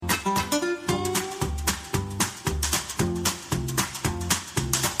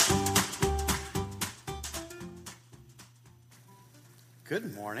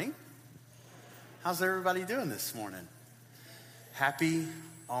Good morning. How's everybody doing this morning? Happy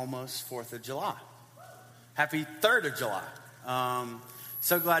almost 4th of July. Happy 3rd of July.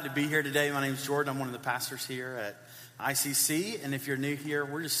 So glad to be here today. My name's Jordan. I'm one of the pastors here at ICC. And if you're new here,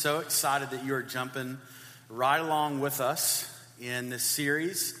 we're just so excited that you are jumping right along with us in this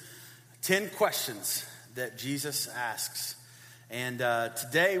series, 10 questions that Jesus asks. And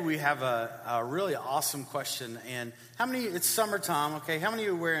today we have a really awesome question. And it's summertime, okay? How many of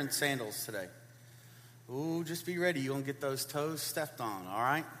you are wearing sandals today? Ooh, just be ready. You're going to get those toes stepped on, all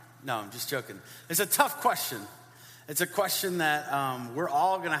right? No, I'm just joking. It's a tough question. It's a question that we're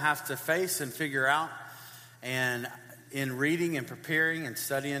all going to have to face and figure out. And in reading and preparing and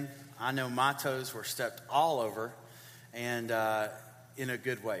studying, I know my toes were stepped all over, and in a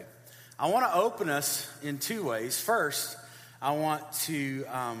good way. I want to open us in two ways. First, I want to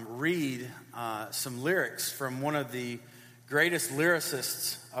read some lyrics from one of the greatest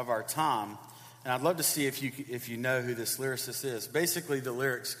lyricists of our time. And I'd love to see if you know who this lyricist is. Basically, the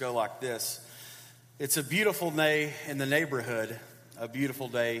lyrics go like this. It's a beautiful day in the neighborhood, a beautiful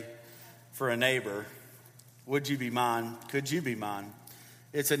day for a neighbor. Would you be mine? Could you be mine?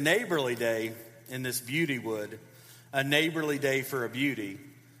 It's a neighborly day in this beauty wood, a neighborly day for a beauty.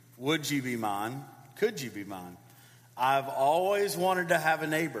 Would you be mine? Could you be mine? I've always wanted to have a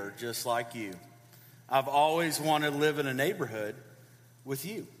neighbor just like you. I've always wanted to live in a neighborhood with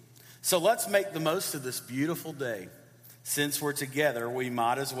you. So let's make the most of this beautiful day. Since we're together, we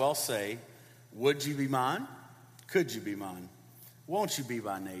might as well say, would you be mine? Could you be mine? Won't you be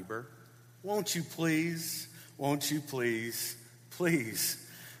my neighbor? Won't you please? Won't you please? Please,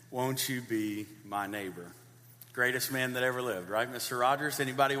 won't you be my neighbor? Greatest man that ever lived, right? Mr. Rogers.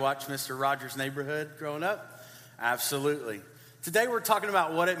 Anybody watch Mr. Rogers' Neighborhood growing up? Absolutely. Today we're talking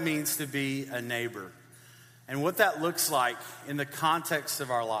about what it means to be a neighbor and what that looks like in the context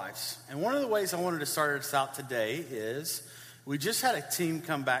of our lives. And one of the ways I wanted to start us out today is we just had a team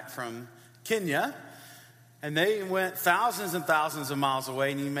come back from Kenya, and they went thousands and thousands of miles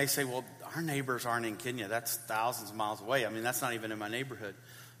away. And you may say, well, our neighbors aren't in Kenya. That's thousands of miles away. I mean, that's not even in my neighborhood.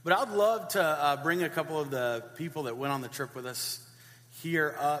 But I'd love to bring a couple of the people that went on the trip with us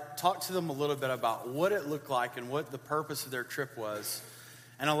here up, talk to them a little bit about what it looked like and what the purpose of their trip was,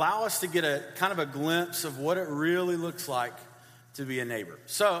 and allow us to get a kind of a glimpse of what it really looks like to be a neighbor.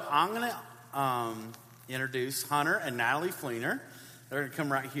 So I'm going to introduce Hunter and Natalie Fleener. They're going to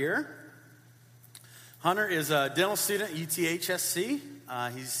come right here. Hunter is a dental student at UTHSC.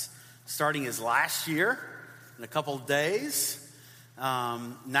 He's starting his last year in a couple of days.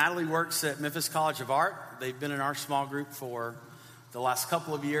 Natalie works at Memphis College of Art. They've been in our small group for the last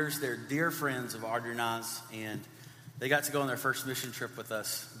couple of years. They're dear friends of Audrey and I's, and they got to go on their first mission trip with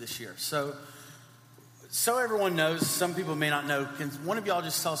us this year. So everyone knows, some people may not know, can one of y'all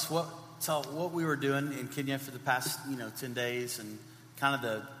just tell us what we were doing in Kenya for the past 10 days and kind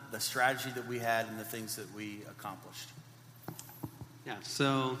of the strategy that we had and the things that we accomplished? Yeah,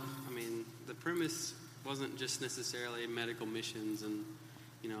 so, the premise wasn't just necessarily medical missions, and,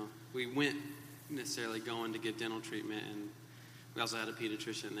 we went necessarily going to get dental treatment, and we also had a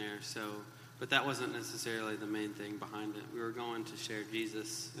pediatrician there, but that wasn't necessarily the main thing behind it. We were going to share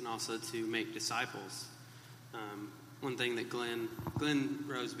Jesus and also to make disciples. One thing that Glenn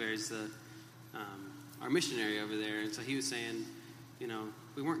Roseberry's our missionary over there, and so he was saying,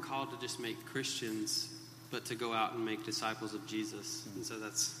 we weren't called to just make Christians, but to go out and make disciples of Jesus. And so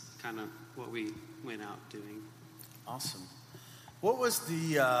that's kind of what we went out doing. Awesome. What was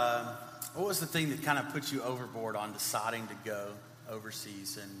the thing that kind of put you overboard on deciding to go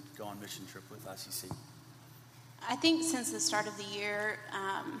overseas and go on mission trip with ICC? I think since the start of the year,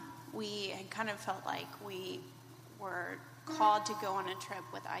 we had kind of felt like we were called to go on a trip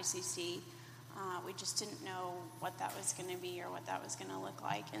with ICC. We just didn't know what that was going to be or what that was going to look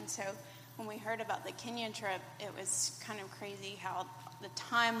like. And so when we heard about the Kenyan trip, it was kind of crazy how the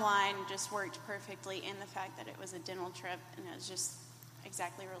timeline just worked perfectly, and the fact that it was a dental trip, and it was just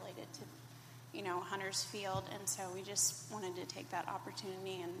exactly related to Hunter's field. And so we just wanted to take that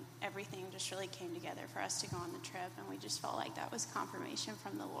opportunity, and everything just really came together for us to go on the trip, and we just felt like that was confirmation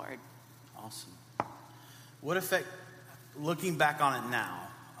from the Lord. Awesome. What effect, looking back on it now,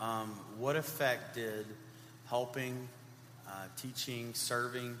 what effect did helping, teaching,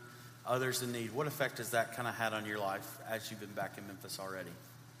 serving others in need, what effect has that kind of had on your life as you've been back in Memphis already?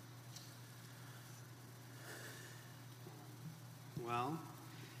 Well,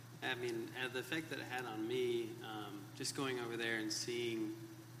 the effect that it had on me, just going over there and seeing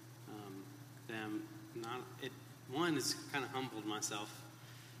them, one is kind of humbled myself.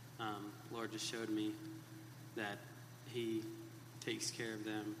 Lord just showed me that He takes care of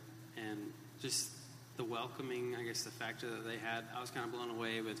them, and just the welcoming, I guess, the factor that they had. I was kind of blown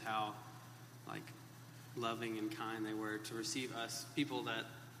away with how, like, loving and kind they were to receive us, people that,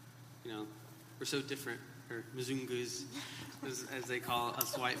 you know, were so different, or Mzungus, as they call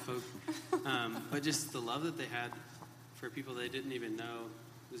us white folk. But just the love that they had for people they didn't even know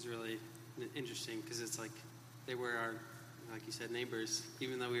was really interesting, because it's like they were our, like you said, neighbors,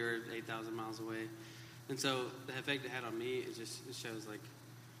 even though we were 8,000 miles away. And so the effect it had on me, it shows like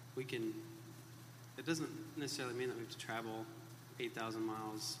we can, it doesn't necessarily mean that we have to travel 8,000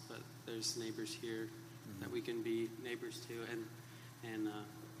 miles, but there's neighbors here that we can be neighbors to and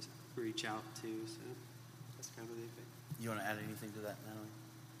reach out to. So that's kind of the effect. You want to add anything to that,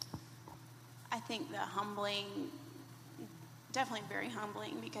 Natalie? I think the humbling, definitely very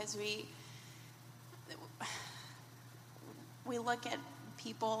humbling, because we look at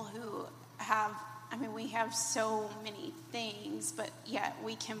people who have, I mean, we have so many things, but yet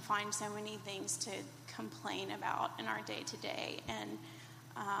we can find so many things to complain about in our day-to-day. And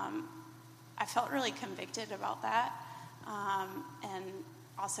I felt really convicted about that. And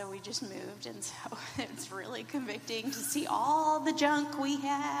also we just moved, and so it's really convicting to see all the junk we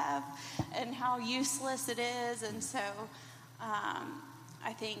have and how useless it is. And so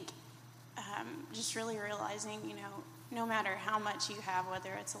I think just really realizing, you know, no matter how much you have,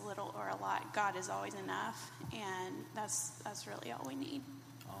 whether it's a little or a lot, God is always enough, and that's really all we need.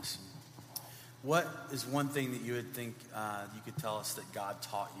 Awesome. What is one thing that you would think you could tell us that God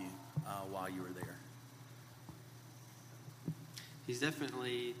taught you while you were there? He's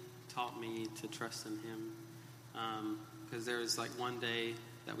definitely taught me to trust in him, because there was like one day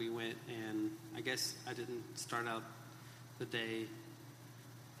that we went, and I guess I didn't start out the day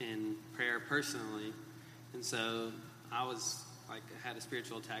in prayer personally, and so I was like, had a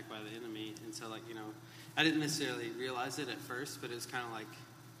spiritual attack by the enemy. And so, like, you know, I didn't necessarily realize it at first, but it was kind of like,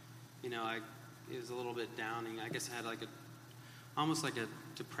 you know, it was a little bit downing. I guess I had like almost like a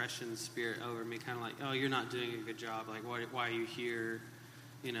depression spirit over me, kind of like, oh, you're not doing a good job. Like, why are you here?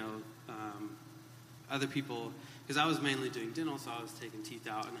 You know, other people, because I was mainly doing dental, so I was taking teeth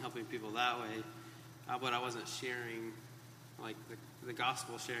out and helping people that way. But I wasn't sharing, like, the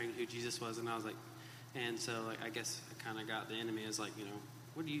gospel, sharing who Jesus was. And I was like, and so, like, I guess I kind of got the enemy as like, you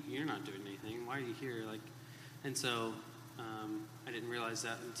know, you're not doing anything. Why are you here? Like, and so I didn't realize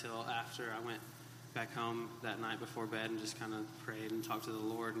that until after I went back home that night before bed and just kind of prayed and talked to the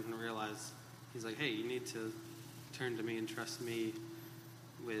Lord and realized he's like, hey, you need to turn to me and trust me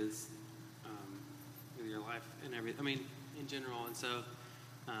with your life and everything. I mean, in general. And so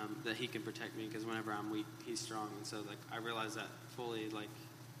that he can protect me, because whenever I'm weak, he's strong. And so, like, I realized that fully, like.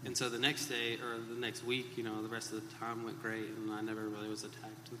 And so the next day, or the next week, you know, the rest of the time went great, and I never really was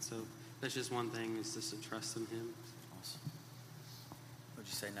attacked. And so that's just one thing, is just to trust in him. Awesome. What'd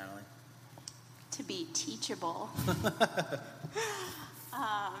you say, Natalie? To be teachable.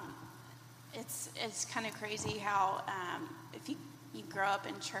 It's kind of crazy how if you grow up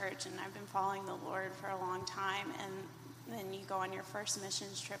in church, and I've been following the Lord for a long time, and then you go on your first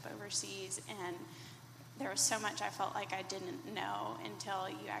missions trip overseas, and there was so much I felt like I didn't know until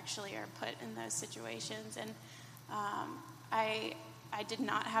you actually are put in those situations. And I did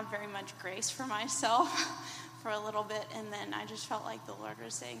not have very much grace for myself for a little bit. And then I just felt like the Lord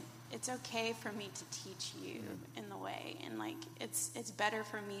was saying, it's okay for me to teach you in the way. And like, it's better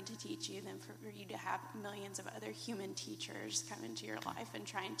for me to teach you than for you to have millions of other human teachers come into your life and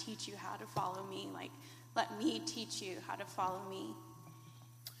try and teach you how to follow me. Like, let me teach you how to follow me.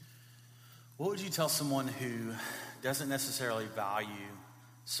 What would you tell someone who doesn't necessarily value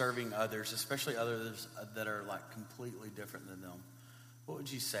serving others, especially others that are like completely different than them? What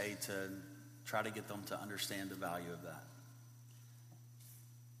would you say to try to get them to understand the value of that?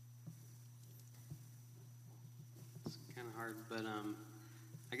 It's kind of hard, but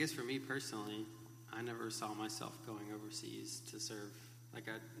I guess for me personally, I never saw myself going overseas to serve. Like,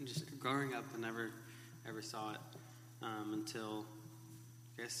 I just growing up, I never ever saw it until,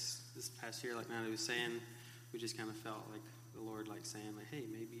 I guess, this past year, like Natalie was saying, we just kind of felt like the Lord, like, saying, like, hey,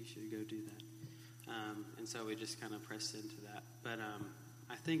 maybe you should go do that. And so we just kind of pressed into that. But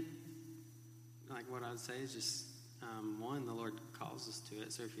I think, like, what I'd say is just, one, the Lord calls us to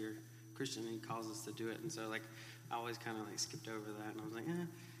it. So if you're a Christian, he calls us to do it. And so, like, I always kind of, like, skipped over that. And I was like,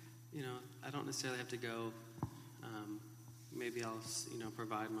 you know, I don't necessarily have to go. Maybe I'll, you know,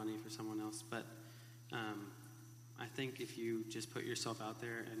 provide money for someone else. But I think if you just put yourself out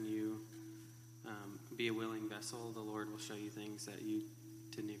there and you be a willing vessel, the Lord will show you things that you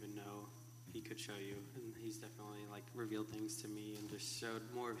didn't even know he could show you. And he's definitely, like, revealed things to me and just showed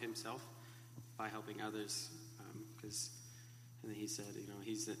more of himself by helping others. Because And then he said,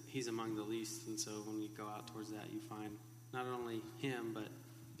 he's among the least. And so when you go out towards that, you find not only him, but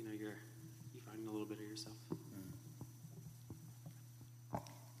you find a little bit of yourself.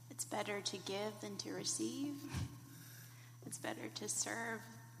 It's better to give than to receive. It's better to serve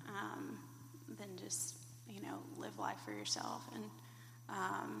than just, live life for yourself. And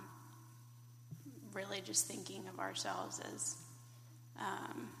really just thinking of ourselves as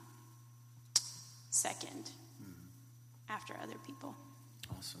second after other people.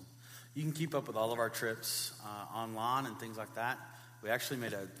 Awesome. You can keep up with all of our trips online and things like that. We actually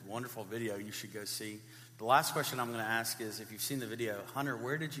made a wonderful video you should go see. The last question I'm going to ask is, if you've seen the video, Hunter,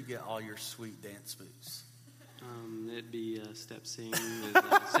 where did you get all your sweet dance moves? It'd be step singing with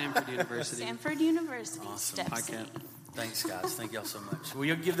Samford University. Samford University, awesome. Step singing. Thanks, guys. Thank y'all so much. Will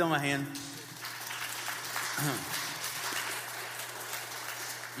you give them a hand?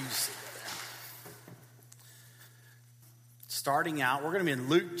 You just sit there. Starting out, we're going to be in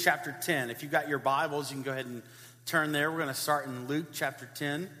Luke chapter 10. If you've got your Bibles, you can go ahead and turn there. We're going to start in Luke chapter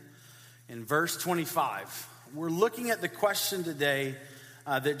 10 in verse 25. We're looking at the question today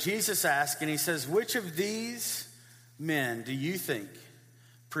that Jesus asked, and he says, which of these men do you think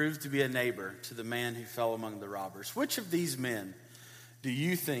proved to be a neighbor to the man who fell among the robbers? Which of these men do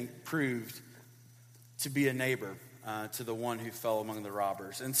you think proved to be a neighbor to the one who fell among the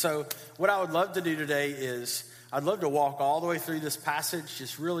robbers? And so what I would love to do today is I'd love to walk all the way through this passage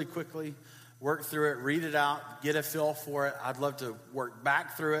just really quickly, work through it, read it out, get a feel for it. I'd love to work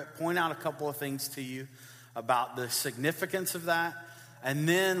back through it, point out a couple of things to you about the significance of that, and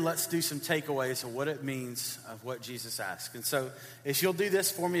then let's do some takeaways of what it means of what Jesus asked. And so if you'll do this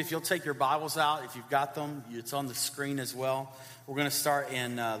for me, if you'll take your Bibles out, if you've got them, it's on the screen as well. We're going to start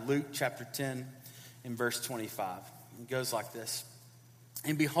in Luke chapter 10 in verse 25. It goes like this.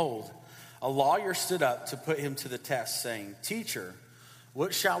 And behold, a lawyer stood up to put him to the test, saying, Teacher,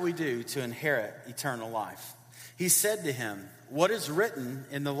 what shall we do to inherit eternal life? He said to him, what is written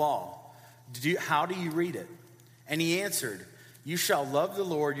in the law? How do you read it? And he answered, you shall love the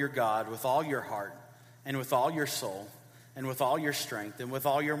Lord your God with all your heart, and with all your soul, and with all your strength, and with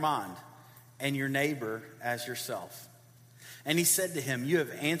all your mind, and your neighbor as yourself. And he said to him, you have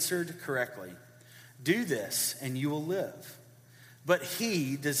answered correctly. Do this, and you will live. But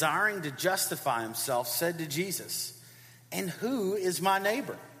he, desiring to justify himself, said to Jesus, and who is my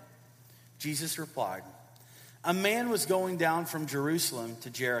neighbor? Jesus replied, a man was going down from Jerusalem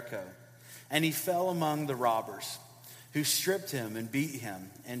to Jericho, and he fell among the robbers, who stripped him and beat him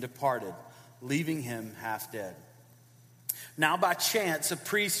and departed, leaving him half dead. Now by chance a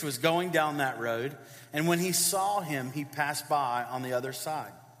priest was going down that road, and when he saw him, he passed by on the other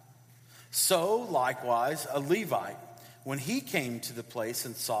side. So likewise a Levite, when he came to the place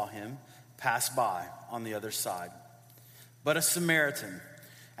and saw him, passed by on the other side. But a Samaritan,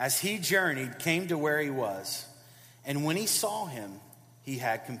 as he journeyed, came to where he was, and when he saw him, he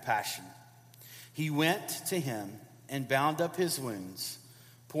had compassion. He went to him and bound up his wounds,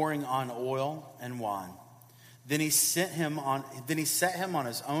 pouring on oil and wine. Then he set him on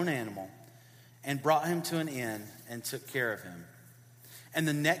his own animal and brought him to an inn and took care of him. And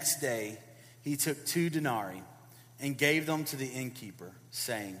the next day he took 2 denarii and gave them to the innkeeper,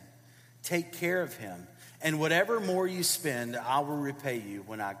 saying, take care of him, and whatever more you spend, I will repay you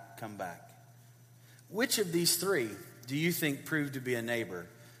when I come back. Which of these 3 do you think proved to be a neighbor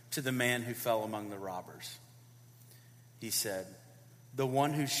to the man who fell among the robbers? He said, the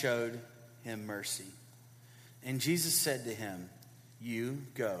one who showed him mercy. And Jesus said to him, you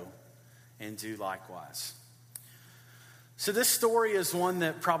go and do likewise. So this story is one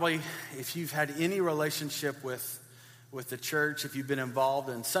that probably, if you've had any relationship with the church, if you've been involved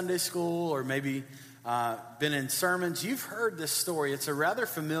in Sunday school or maybe been in sermons, you've heard this story. It's a rather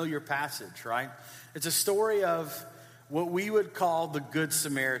familiar passage, right? It's a story of what we would call the Good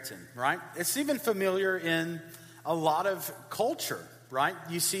Samaritan, right? It's even familiar in a lot of culture, right?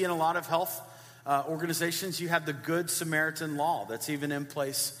 You see in a lot of health organizations, you have the Good Samaritan law that's even in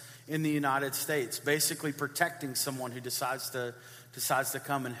place in the United States, basically protecting someone who decides to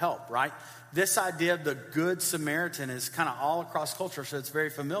come and help, right? This idea of the Good Samaritan is kind of all across culture, so it's very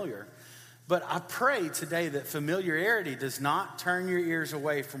familiar. But I pray today that familiarity does not turn your ears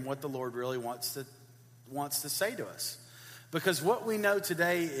away from what the Lord really wants to say to us. Because what we know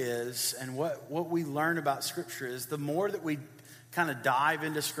today is, and what we learn about Scripture is, the more that we kind of dive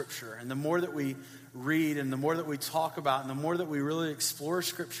into Scripture, and the more that we read, and the more that we talk about, and the more that we really explore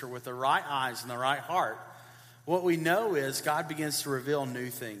Scripture with the right eyes and the right heart, what we know is God begins to reveal new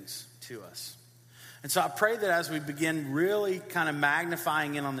things to us. And so I pray that as we begin really kind of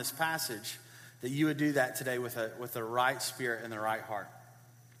magnifying in on this passage, that you would do that today with the right spirit and the right heart.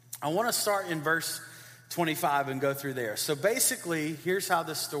 I want to start in verse 25 and go through there. So basically, here's how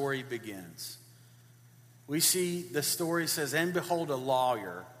the story begins. We see the story says, and behold, a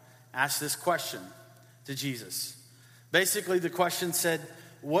lawyer asked this question to Jesus. Basically, the question said,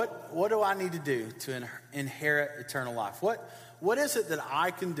 what do I need to do to inherit eternal life? What is it that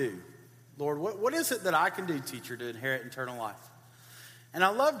I can do, Lord? What is it that I can do, teacher, to inherit eternal life? And I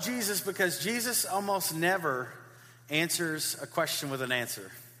love Jesus because Jesus almost never answers a question with an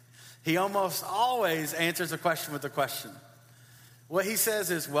answer. He almost always answers a question with a question. What he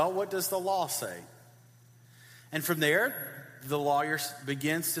says is, well, what does the law say? And from there, the lawyer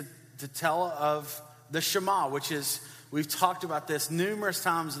begins to tell of the Shema, which is, we've talked about this numerous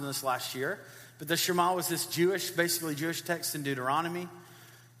times in this last year, but the Shema was this basically Jewish text in Deuteronomy.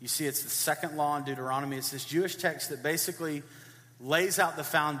 You see it's the second law in Deuteronomy. It's this Jewish text that basically lays out the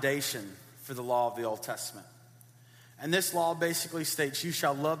foundation for the law of the Old Testament. And this law basically states, you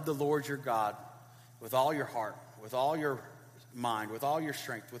shall love the Lord your God with all your heart, with all your mind, with all your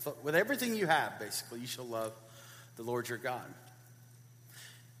strength, with everything you have, basically. You shall love the Lord your God.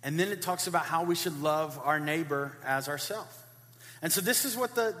 And then it talks about how we should love our neighbor as ourselves. And so this is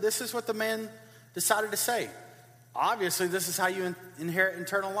what the man decided to say. Obviously, this is how you inherit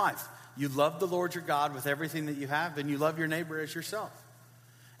eternal life. You love the Lord your God with everything that you have, and you love your neighbor as yourself.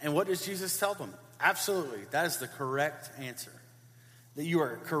 And what does Jesus tell them? Absolutely, that is the correct answer. That you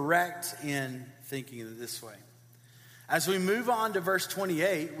are correct in thinking it this way. As we move on to verse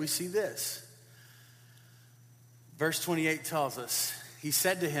 28, we see this. Verse 28 tells us, he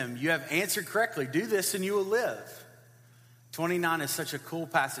said to him, you have answered correctly. Do this and you will live. 29 is such a cool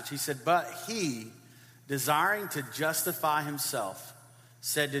passage. He said, but he, desiring to justify himself,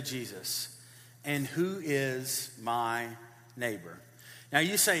 said to Jesus, and who is my neighbor? Now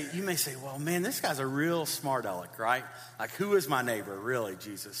you may say, well, man, this guy's a real smart aleck, right? Like, who is my neighbor, really,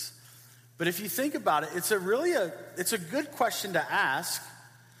 Jesus? But if you think about it, it's a good question to ask.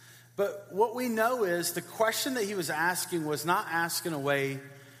 But what we know is the question that he was asking was not asked in a way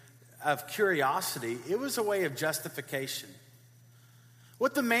of curiosity. It was a way of justification.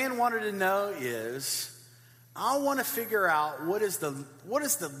 What the man wanted to know is, I want to figure out what is the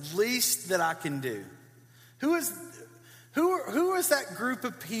least that I can do. Who is that group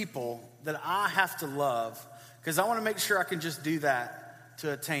of people that I have to love? Because I want to make sure I can just do that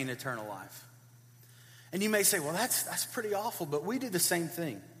to attain eternal life. And you may say, well, that's pretty awful, but we do the same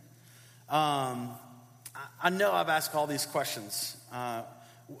thing. I know I've asked all these questions.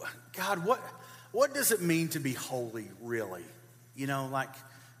 God, what does it mean to be holy, really? You know, like,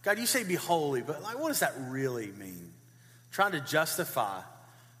 God, you say be holy, but like, what does that really mean? Trying to justify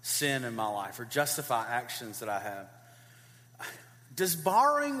sin in my life or justify actions that I have. Does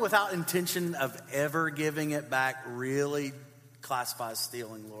borrowing without intention of ever giving it back really classify as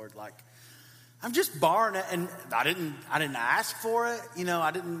stealing, Lord? Like, I'm just borrowing it and I didn't ask for it.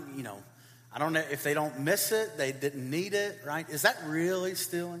 I don't know if they don't miss it, they didn't need it, right? Is that really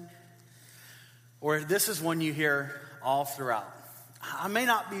stealing? Or this is one you hear all throughout. I may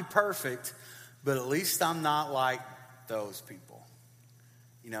not be perfect, but at least I'm not like those people.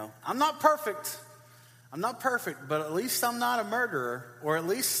 I'm not perfect. But at least I'm not a murderer, or at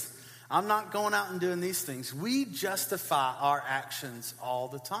least I'm not going out and doing these things. We justify our actions all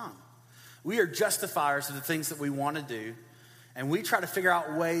the time. We are justifiers of the things that we want to do, and we try to figure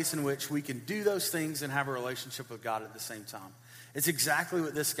out ways in which we can do those things and have a relationship with God at the same time. It's exactly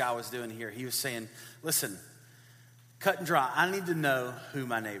what this guy was doing here. He was saying, listen, cut and dry, I need to know who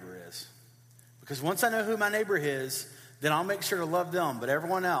my neighbor is. Because once I know who my neighbor is, then I'll make sure to love them. But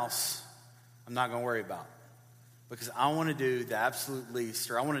everyone else, I'm not going to worry about. Because I want to do the absolute least,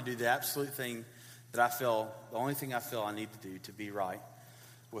 or I want to do the absolute thing that the only thing I feel I need to do to be right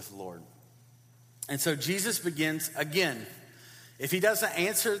with the Lord. And so Jesus begins again. If he doesn't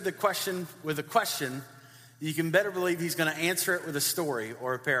answer the question with a question, you can better believe he's going to answer it with a story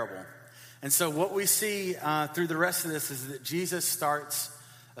or a parable. And so what we see through the rest of this is that Jesus starts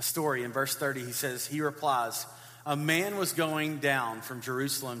a story. In verse 30, he replies, a man was going down from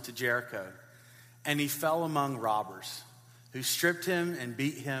Jerusalem to Jericho, and he fell among robbers, who stripped him and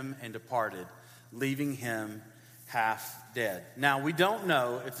beat him and departed, leaving him half dead. Now, we don't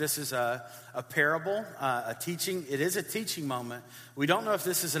know if this is a parable, a teaching. It is a teaching moment. We don't know if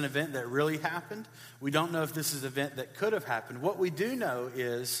this is an event that really happened. We don't know if this is an event that could have happened. What we do know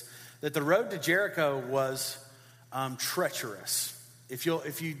is that the road to Jericho was treacherous. If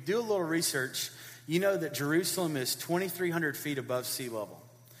you do a little research, you know that Jerusalem is 2,300 feet above sea level.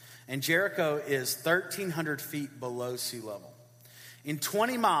 And Jericho is 1,300 feet below sea level. In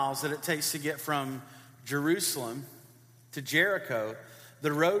 20 miles that it takes to get from Jerusalem to Jericho,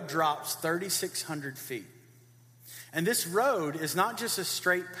 the road drops 3,600 feet. And this road is not just a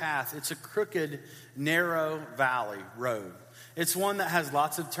straight path, it's a crooked, narrow valley road. It's one that has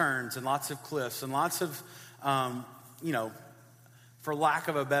lots of turns and lots of cliffs and lots of, for lack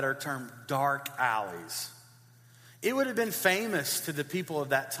of a better term, dark alleys. It would have been famous to the people of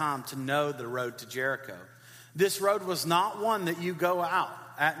that time to know the road to Jericho. This road was not one that you go out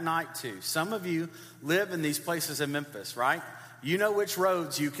at night to. Some of you live in these places in Memphis, right? You know which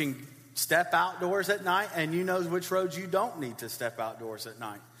roads you can step outdoors at night, and you know which roads you don't need to step outdoors at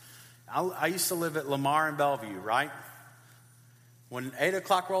night. I used to live at Lamar and Bellevue, right? When 8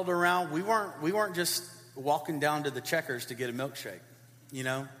 o'clock rolled around, we weren't just walking down to the Checkers to get a milkshake, you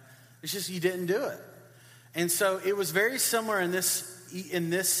know? It's just you didn't do it. And so it was very similar in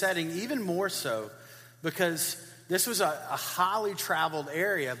this setting, even more so, because this was a highly traveled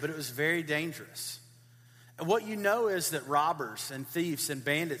area, but it was very dangerous. And what you know is that robbers and thieves and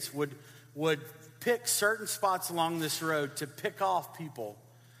bandits would pick certain spots along this road to pick off people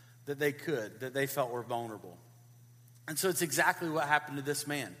that they felt were vulnerable. And so it's exactly what happened to this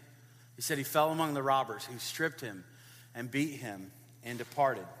man. He said he fell among the robbers who stripped him and beat him and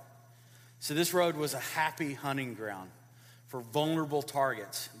departed. So this road was a happy hunting ground for vulnerable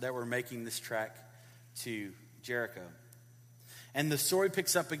targets that were making this trek to Jericho. And the story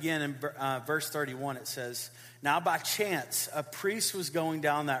picks up again in verse 31. It says, "Now by chance a priest was going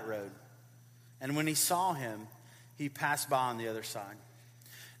down that road, and when he saw him, he passed by on the other side."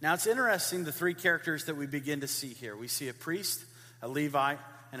 Now it's interesting, the three characters that we begin to see here. We see a priest, a Levite,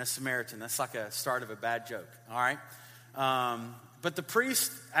 and a Samaritan. That's like a start of a bad joke, all right? But the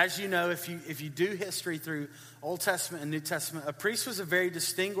priest, as you know, if you do history through Old Testament and New Testament, a priest was a very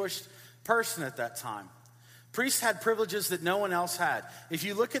distinguished person at that time. Priests had privileges that no one else had. If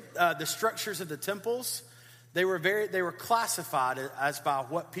you look at the structures of the temples, they were classified as by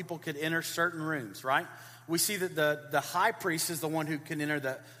what people could enter certain rooms, right? We see that the high priest is the one who can enter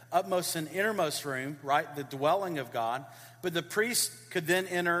the upmost and innermost room, right? The dwelling of God. But the priest could then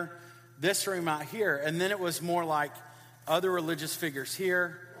enter this room out here. And then it was more like other religious figures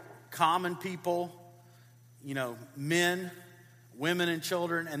here, common people, men, women and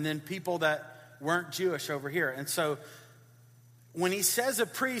children, and then people that weren't Jewish over here. And so when he says a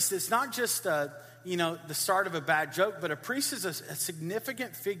priest, it's not just the start of a bad joke, but a priest is a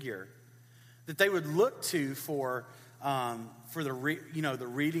significant figure that they would look to for the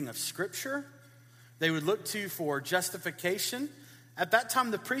reading of Scripture. They would look to for justification. At that time,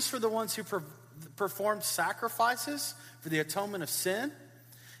 the priests were the ones who performed sacrifices for the atonement of sin.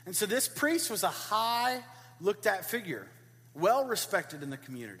 And so this priest was a high looked at figure, well respected in the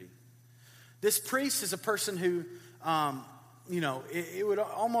community. This priest is a person who, it would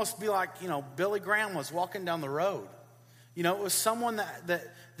almost be like, Billy Graham was walking down the road. It was someone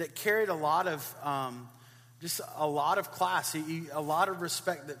that carried a lot of, just a lot of class, a lot of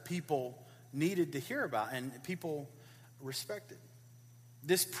respect that people needed to hear about and people respected.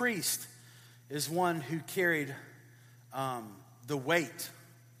 This priest is one who carried the weight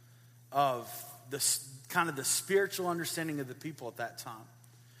of the kind of the spiritual understanding of the people at that time.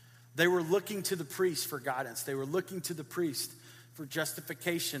 They were looking to the priest for guidance. They were looking to the priest for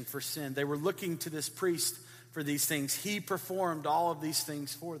justification for sin. They were looking to this priest for these things. He performed all of these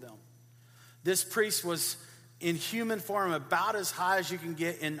things for them. This priest was in human form about as high as you can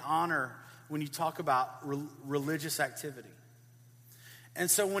get in honor when you talk about religious activity. And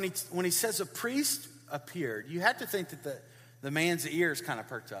so when he says a priest appeared, you had to think that the man's ears kind of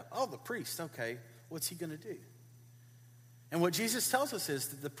perked up. Oh, the priest, okay, what's he going to do? And what Jesus tells us is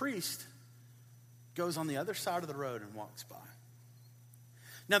that the priest goes on the other side of the road and walks by.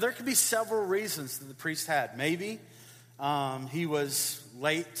 Now, there could be several reasons that the priest had. Maybe he was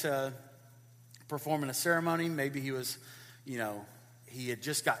late to performing a ceremony. Maybe he was, he had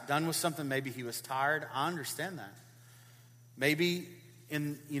just got done with something. Maybe he was tired. I understand that. Maybe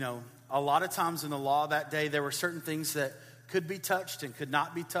a lot of times in the law that day, there were certain things that could be touched and could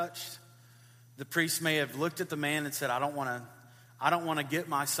not be touched. The priest may have looked at the man and said, I don't want to get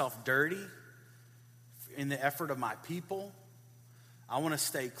myself dirty in the effort of my people. I want to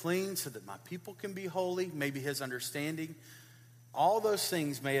stay clean so that my people can be holy. Maybe his understanding. All those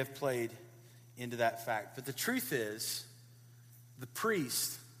things may have played into that fact. But the truth is, the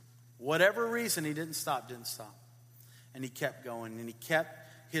priest, whatever reason he didn't stop. And he kept going, and he kept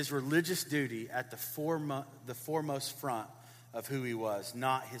his religious duty at the foremost front of who he was,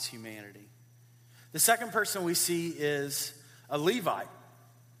 not his humanity. The second person we see is a Levite.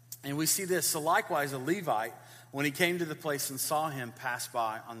 And we see this. So likewise, a Levite when he came to the place and saw him pass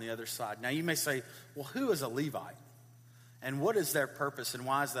by on the other side. Now you may say, well, who is a Levite? And what is their purpose and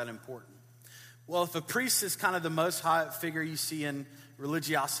why is that important? Well, if a priest is kind of the most high figure you see in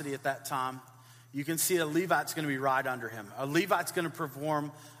religiosity at that time, you can see a Levite's going to be right under him. A Levite's going to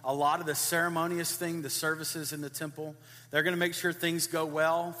perform a lot of the ceremonious thing, the services in the temple. They're going to make sure things go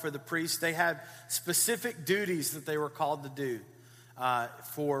well for the priest. They had specific duties that they were called to do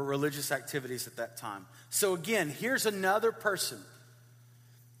for religious activities at that time. So again, here's another person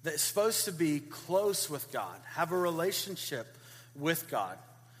that's supposed to be close with God, have a relationship with God.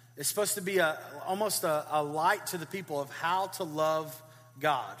 It's supposed to be almost a light to the people of how to love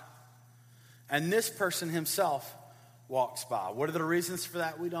God. And this person himself walks by. What are the reasons for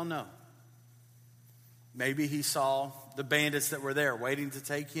that? We don't know. Maybe he saw the bandits that were there waiting to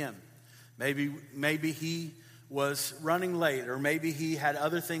take him. Maybe he was running late, or maybe he had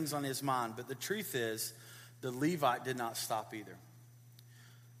other things on his mind. But the truth is, the Levite did not stop either.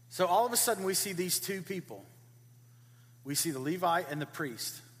 So all of a sudden we see these two people. We see the Levite and the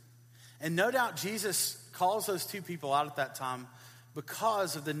priest. And no doubt Jesus calls those two people out at that time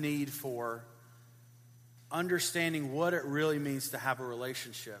because of the need for understanding what it really means to have a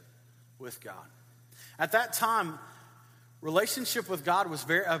relationship with God. At that time, relationship with God was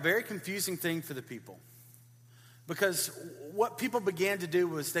a very confusing thing for the people. Because what people began to do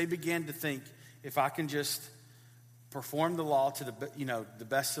was they began to think, if I can just perform the law to the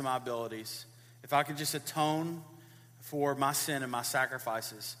best of my abilities, if I can just atone for my sin and my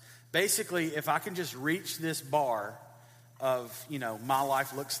sacrifices, basically, if I can just reach this bar of, my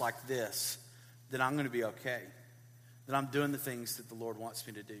life looks like this, then I'm going to be okay. That I'm doing the things that the Lord wants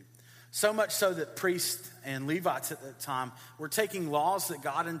me to do. So much so that priests and Levites at that time were taking laws that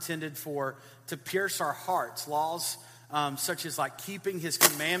God intended to pierce our hearts. Laws such as like keeping his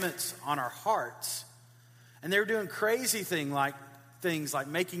commandments on our hearts. And they were doing crazy things like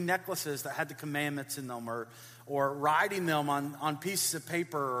making necklaces that had the commandments in them, or writing them on pieces of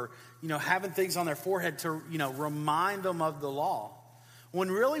paper, or having things on their forehead to remind them of the law. When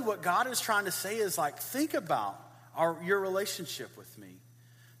really what God is trying to say is like, think about your relationship with me.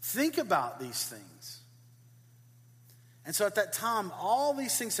 Think about these things. And so at that time, all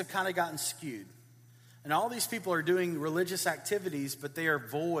these things have kind of gotten skewed. And all these people are doing religious activities, but they are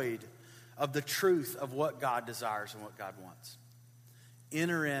void of the truth of what God desires and what God wants.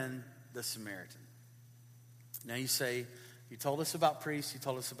 Enter in the Samaritan. Now you say, you told us about priests, you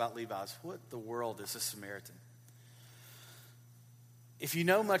told us about Levites. What the world is a Samaritan? If you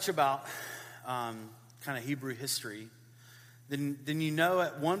know much about kind of Hebrew history, then you know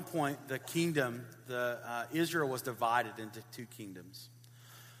at one point the kingdom, Israel was divided into two kingdoms.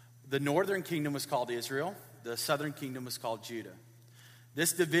 The northern kingdom was called Israel. The southern kingdom was called Judah.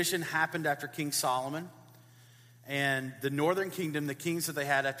 This division happened after King Solomon. And the northern kingdom, the kings that they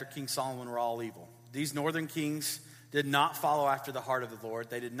had after King Solomon were all evil. These northern kings did not follow after the heart of the Lord.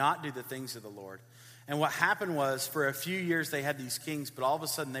 They did not do the things of the Lord. And what happened was, for a few years they had these kings, but all of a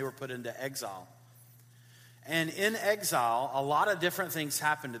sudden they were put into exile. And in exile, a lot of different things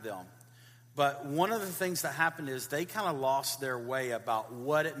happened to them. But one of the things that happened is they kind of lost their way about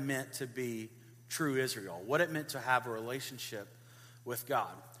what it meant to be true Israel, what it meant to have a relationship with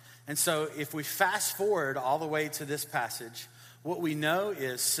God. And so if we fast forward all the way to this passage, what we know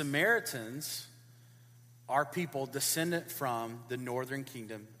is Samaritans are people descendant from the northern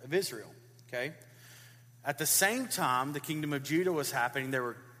kingdom of Israel, okay? At the same time, the kingdom of Judah was happening. There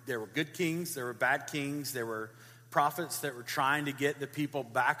were good kings, there were bad kings, there were prophets that were trying to get the people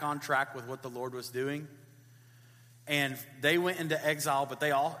back on track with what the Lord was doing. And they went into exile, but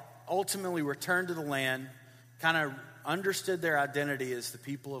they all ultimately returned to the land, kind of understood their identity as the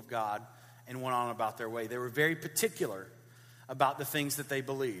people of God, and went on about their way. They were very particular about the things that they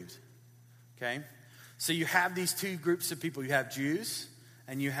believed, okay? So you have these two groups of people. You have Jews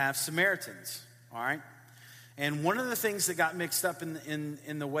and you have Samaritans, all right? And one of the things that got mixed up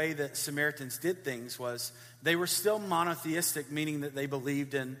in the way that Samaritans did things was they were still monotheistic, meaning that they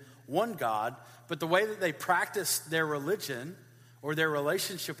believed in one God, but the way that they practiced their religion or their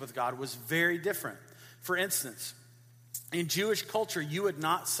relationship with God was very different. For instance, in Jewish culture, you would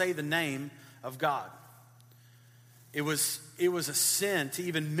not say the name of God. It was a sin to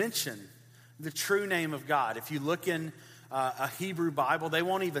even mention the true name of God. If you look in a Hebrew Bible, they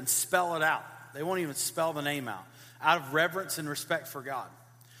won't even spell it out. They won't even spell the name out of reverence and respect for God.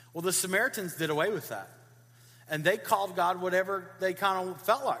 Well, the Samaritans did away with that. And they called God whatever they kind of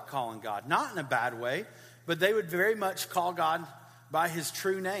felt like calling God. Not in a bad way, but they would very much call God by his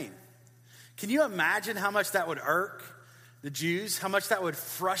true name. Can you imagine how much that would irk the Jews? How much that would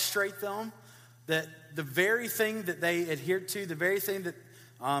frustrate them? that the very thing that they adhered to, the very thing that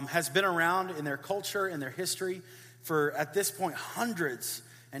has been around in their culture, in their history, for at this point hundreds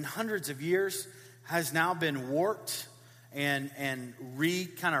and hundreds of years, has now been warped and kind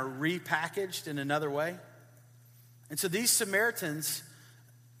of repackaged in another way. And so these Samaritans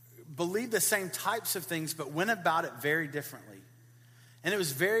believed the same types of things, but went about it very differently. And it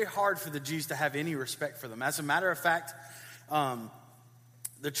was very hard for the Jews to have any respect for them. As a matter of fact,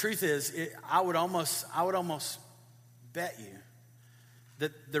 the truth is, I would almost bet you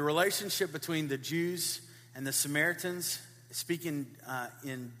that the relationship between the Jews and the Samaritans, speaking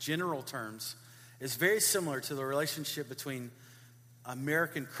in general terms, is very similar to the relationship between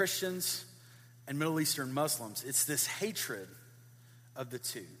American Christians and Middle Eastern Muslims. It's this hatred of the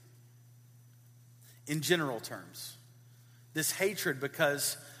two. In general terms, this hatred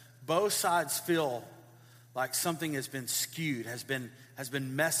because both sides feel like something has been skewed, has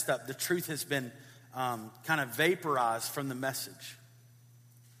been messed up. The truth has been kind of vaporized from the message.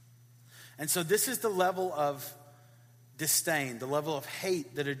 And so this is the level of disdain, the level of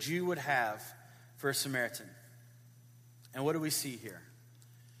hate that a Jew would have for a Samaritan. And what do we see here?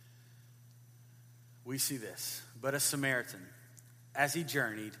 We see this. But a Samaritan, as he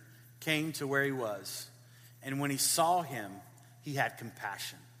journeyed, came to where he was, and when he saw him, he had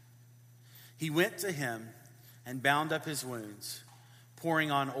compassion. He went to him and bound up his wounds,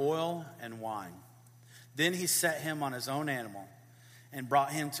 pouring on oil and wine. Then he set him on his own animal and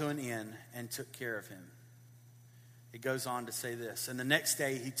brought him to an inn and took care of him. It goes on to say this. And the next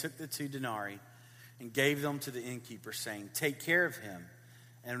day he took the 2 denarii and gave them to the innkeeper, saying, "Take care of him,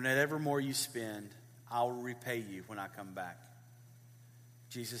 and whatever more you spend, I will repay you when I come back."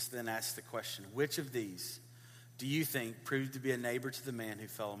 Jesus then asked the question, "Which of these do you think proved to be a neighbor to the man who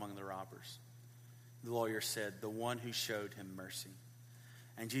fell among the robbers?" The lawyer said, "The one who showed him mercy."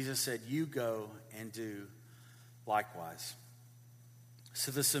 And Jesus said, "You go and do likewise."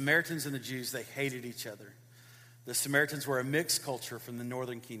 So the Samaritans and the Jews, they hated each other. The Samaritans were a mixed culture from the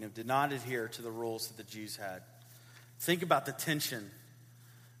northern kingdom, did not adhere to the rules that the Jews had. Think about the tension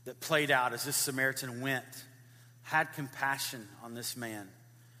that played out as this Samaritan went, had compassion on this man,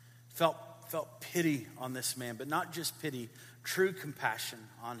 felt pity on this man, but not just pity, true compassion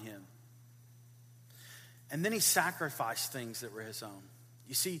on him. And then he sacrificed things that were his own.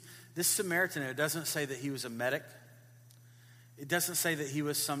 You see, this Samaritan, it doesn't say that he was a medic. It doesn't say that he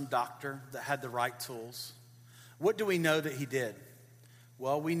was some doctor that had the right tools. What do we know that he did?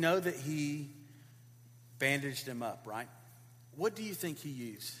 Well, we know that he bandaged him up, right? What do you think he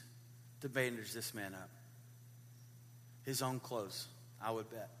used to bandage this man up? His own clothes, I would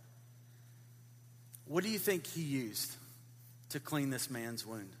bet. What do you think he used to clean this man's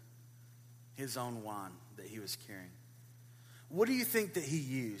wound? His own wine that he was carrying. What do you think that he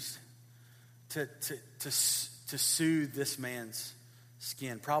used to soothe this man's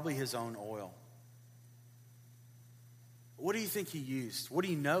skin? Probably his own oil. What do you think he used? What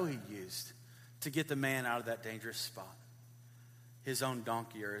do you know he used to get the man out of that dangerous spot? His own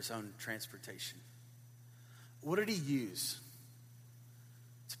donkey or his own transportation. What did he use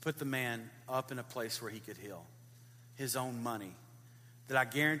to put the man up in a place where he could heal? His own money that I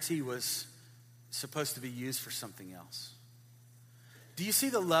guarantee was supposed to be used for something else. Do you see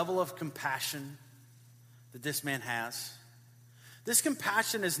the level of compassion that this man has? This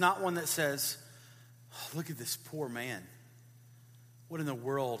compassion is not one that says, "Oh, look at this poor man. What in the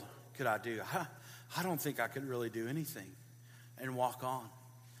world could I do? I don't think I could really do anything," and walk on.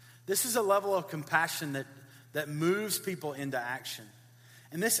 This is a level of compassion that moves people into action.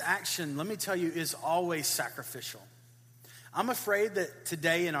 And this action, let me tell you, is always sacrificial. I'm afraid that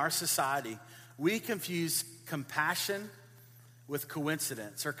today in our society, we confuse compassion with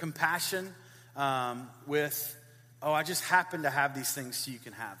coincidence, or compassion with, I just happen to have these things so you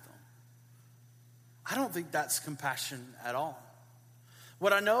can have them. I don't think that's compassion at all.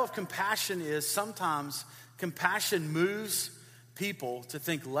 What I know of compassion is sometimes compassion moves people to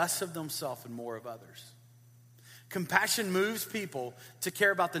think less of themselves and more of others. Compassion moves people to care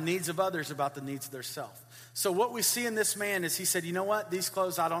about the needs of others, about the needs of their self. So what we see in this man is he said, "You know what? These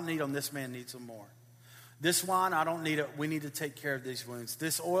clothes, I don't need them. This man needs them more. This wine, I don't need it. We need to take care of these wounds.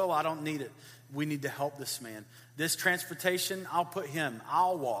 This oil, I don't need it. We need to help this man. This transportation,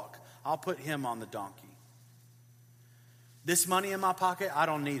 I'll walk. I'll put him on the donkey. This money in my pocket, I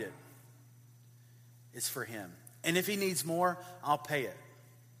don't need it. It's for him. And if he needs more, I'll pay it."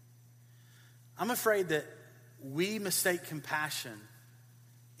 I'm afraid that we mistake compassion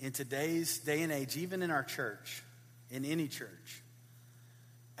in today's day and age, even in our church, in any church,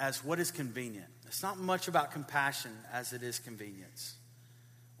 as what is convenient. It's not much about compassion as it is convenience.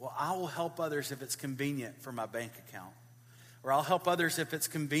 well, I will help others if it's convenient for my bank account. Or I'll help others if it's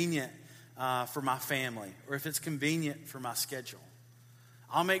convenient for my family. Or if it's convenient for my schedule.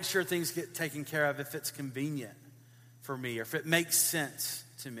 I'll make sure things get taken care of if it's convenient for me. Or if it makes sense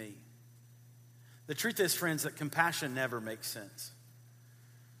to me. The truth is, friends, that compassion never makes sense.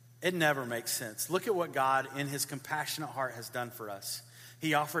 It never makes sense. Look at what God in his compassionate heart has done for us.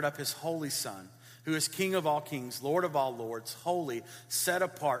 He offered up his holy Son, who is King of all kings, Lord of all lords, holy, set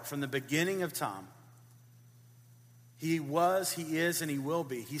apart from the beginning of time. He was, he is, and he will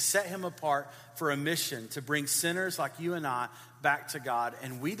be. He set him apart for a mission to bring sinners like you and I back to God,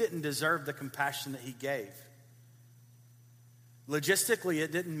 and we didn't deserve the compassion that he gave. Logistically,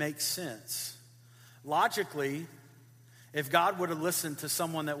 it didn't make sense. Logically, if God would have listened to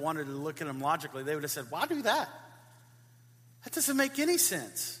someone that wanted to look at him logically, they would have said, why do that? That doesn't make any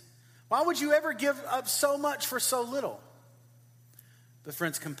sense. Why would you ever give up so much for so little? But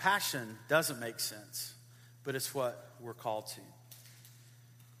friends, compassion doesn't make sense, but it's what we're called to.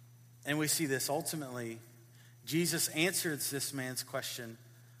 And we see this ultimately. Jesus answers this man's question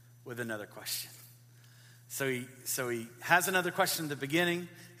with another question. So he has another question at the beginning.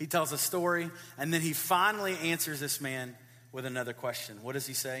 He tells a story, and then he finally answers this man with another question. What does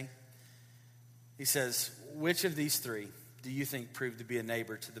he say? He says, which of these three do you think proved to be a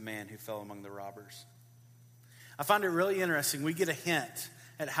neighbor to the man who fell among the robbers? I find it really interesting. We get a hint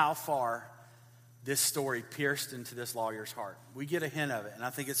at how far this story pierced into this lawyer's heart. We get a hint of it, and I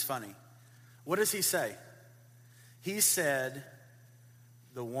think it's funny. What does he say? He said,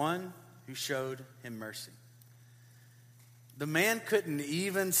 the one who showed him mercy. The man couldn't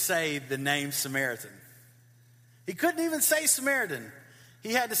even say the name Samaritan. He couldn't even say Samaritan.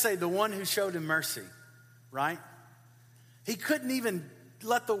 He had to say the one who showed him mercy, right? He couldn't even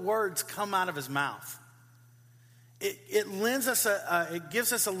let the words come out of his mouth. It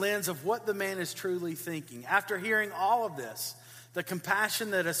gives us a lens of what the man is truly thinking. After hearing all of this, the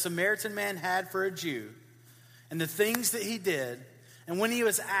compassion that a Samaritan man had for a Jew, and the things that he did, and when he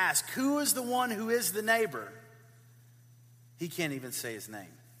was asked, who is the one who is the neighbor? He can't even say his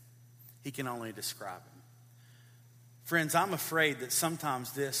name. He can only describe him. Friends, I'm afraid that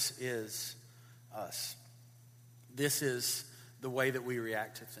sometimes this is us. This is the way that we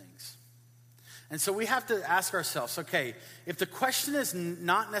react to things. And so we have to ask ourselves, okay, if the question is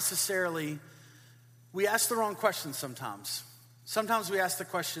not necessarily, we ask the wrong question sometimes. Sometimes we ask the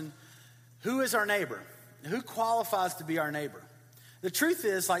question, who is our neighbor? Who qualifies to be our neighbor? The truth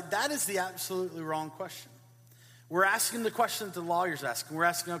is, that is the absolutely wrong question. We're asking the question that the lawyer's asking. We're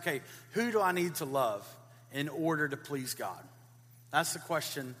asking, okay, who do I need to love in order to please God? That's the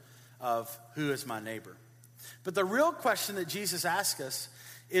question of who is my neighbor. But the real question that Jesus asks us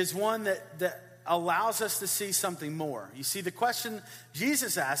is one that allows us to see something more. You see, the question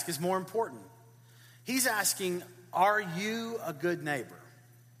Jesus asks is more important. He's asking, are you a good neighbor?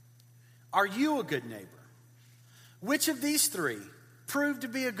 Are you a good neighbor? Which of these three proved to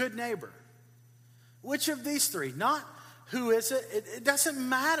be a good neighbor? Which of these three? Not who is it. It doesn't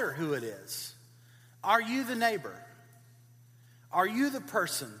matter who it is. Are you the neighbor? Are you the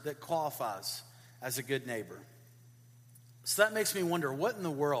person that qualifies as a good neighbor? So that makes me wonder, what in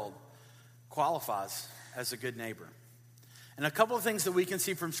the world qualifies as a good neighbor? And a couple of things that we can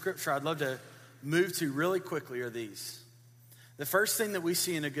see from Scripture I'd love to move to really quickly are these. The first thing that we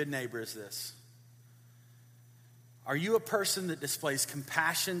see in a good neighbor is this. Are you a person that displays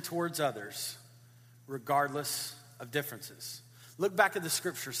compassion towards others regardless of differences? Look back at the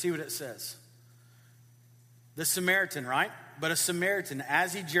Scripture, see what it says. The Samaritan, right? But a Samaritan,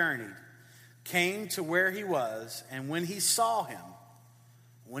 as he journeyed, came to where he was, and when he saw him,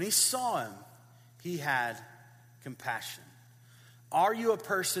 he had compassion. Are you a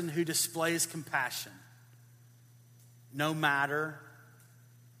person who displays compassion no matter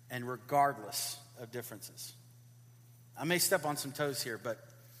and regardless of differences? I may step on some toes here, but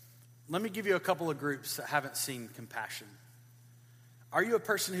let me give you a couple of groups that haven't seen compassion. Are you a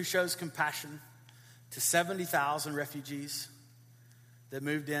person who shows compassion to 70,000 refugees that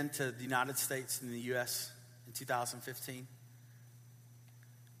moved into the United States and the U.S. in 2015?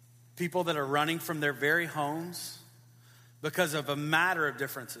 People that are running from their very homes because of a matter of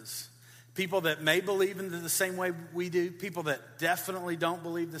differences. People that may believe in the same way we do. People that definitely don't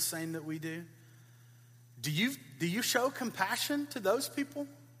believe the same that we do. Do you show compassion to those people?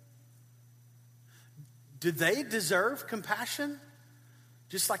 Do they deserve compassion?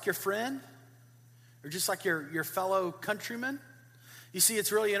 Just like your friend? Or just like your fellow countrymen? You see,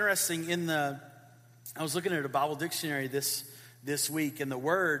 it's really interesting. I was looking at a Bible dictionary this week, and the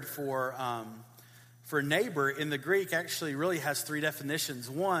word for for neighbor in the Greek actually really has three definitions.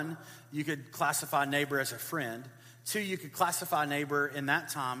 One, you could classify neighbor as a friend. Two, you could classify neighbor in that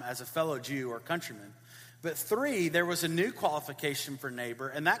time as a fellow Jew or countryman. But three, there was a new qualification for neighbor,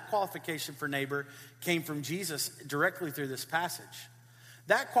 and that qualification for neighbor came from Jesus directly through this passage.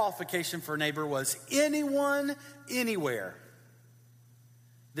 That qualification for neighbor was anyone, anywhere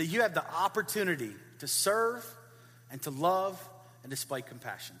that you have the opportunity to serve and to love and display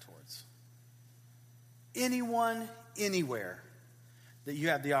compassion towards. Anyone, anywhere that you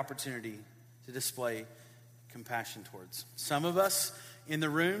have the opportunity to display compassion towards. Some of us in the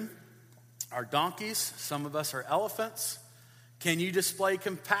room are donkeys. Some of us are elephants. Can you display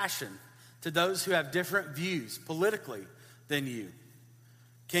compassion to those who have different views politically than you?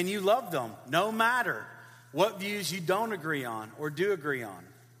 Can you love them no matter what views you don't agree on or do agree on?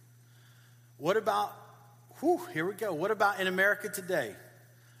 What about, here we go. What about in America today,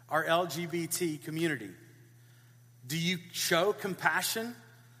 our LGBT community? Do you show compassion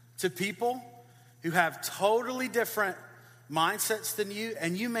to people who have totally different mindsets than you,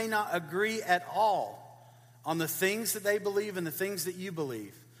 and you may not agree at all on the things that they believe and the things that you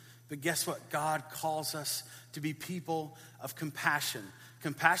believe? But guess what? God calls us to be people of compassion.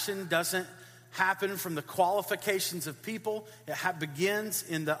 Compassion doesn't happen from the qualifications of people. It begins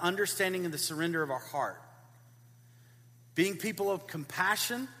in the understanding and the surrender of our heart. Being people of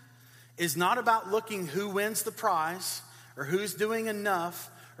compassion is not about looking who wins the prize or who's doing enough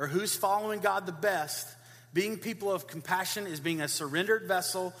or who's following God the best. Being people of compassion is being a surrendered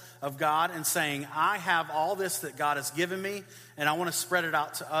vessel of God and saying, I have all this that God has given me, and I want to spread it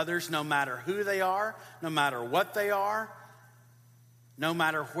out to others no matter who they are, no matter what they are, no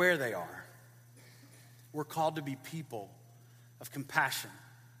matter where they are. We're called to be people of compassion.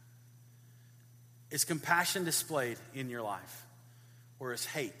 Is compassion displayed in your life, or is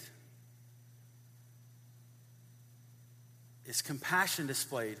hate? Is compassion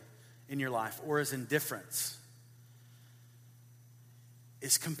displayed in your life, or is indifference?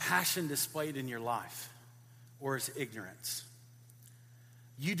 Is compassion displayed in your life, or is ignorance?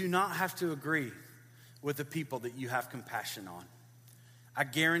 You do not have to agree with the people that you have compassion on. I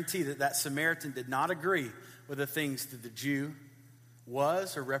guarantee that Samaritan did not agree with the things that the Jew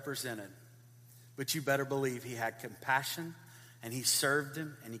was or represented. But you better believe he had compassion, and he served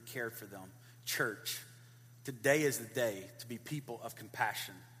them, and he cared for them. Church, today is the day to be people of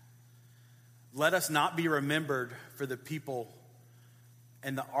compassion. Let us not be remembered for the people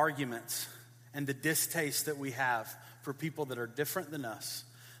and the arguments and the distaste that we have for people that are different than us.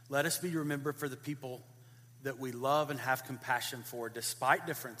 Let us be remembered for the people that we love and have compassion for despite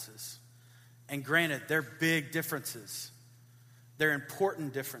differences. And granted, they're big differences. They're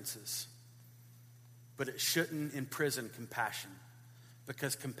important differences. But it shouldn't imprison compassion,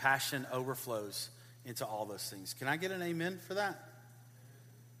 because compassion overflows into all those things. Can I get an amen for that?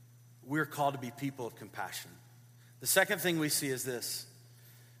 We're called to be people of compassion. The second thing we see is this.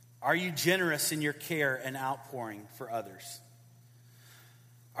 Are you generous in your care and outpouring for others?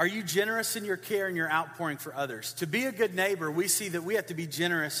 Are you generous in your care and your outpouring for others? To be a good neighbor, we see that we have to be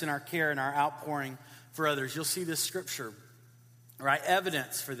generous in our care and our outpouring for others. You'll see this scripture, right?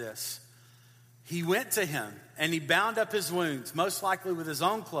 Evidence for this. He went to him and he bound up his wounds, most likely with his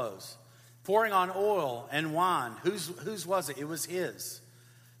own clothes, pouring on oil and wine. Whose was it? It was his.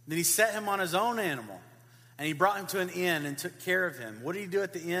 Then he set him on his own animal, and he brought him to an inn and took care of him. What did he do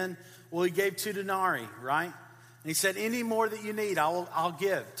at the inn? Well, he gave 2 denarii, right? And he said, any more that you need, I'll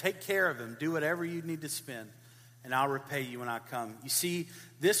give. Take care of him. Do whatever you need to spend, and I'll repay you when I come. You see,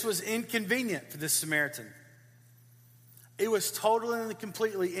 this was inconvenient for this Samaritan. It was totally and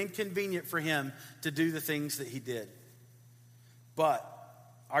completely inconvenient for him to do the things that he did. But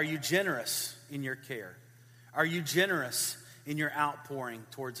are you generous in your care? Are you generous in your outpouring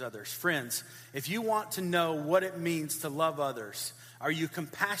towards others? Friends, if you want to know what it means to love others, are you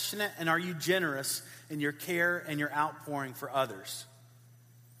compassionate and are you generous in your care and your outpouring for others?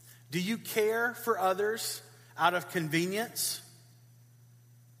 Do you care for others out of convenience?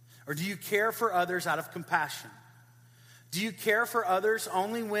 Or do you care for others out of compassion? Do you care for others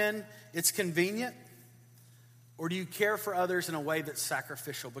only when it's convenient? Or do you care for others in a way that's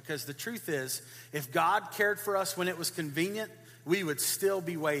sacrificial? Because the truth is, if God cared for us when it was convenient, we would still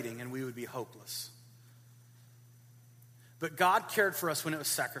be waiting and we would be hopeless. But God cared for us when it was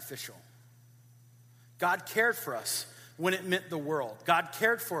sacrificial. God cared for us when it meant the world. God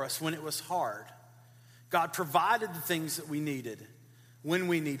cared for us when it was hard. God provided the things that we needed when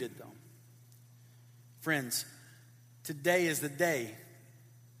we needed them. Friends, today is the day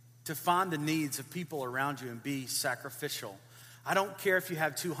to find the needs of people around you and be sacrificial. I don't care if you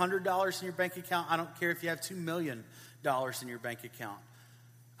have $200 in your bank account. I don't care if you have $2 million in your bank account.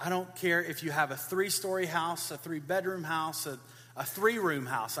 I don't care if you have a 3-story house, a 3-bedroom house, a 3-room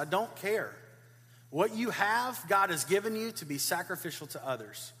house. I don't care. What you have, God has given you to be sacrificial to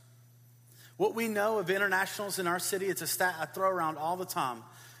others. What we know of internationals in our city, it's a stat I throw around all the time.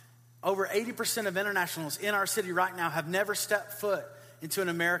 Over 80% of internationals in our city right now have never stepped foot into an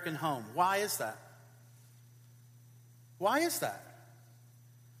American home. Why is that? Why is that?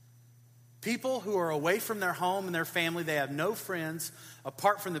 People who are away from their home and their family, they have no friends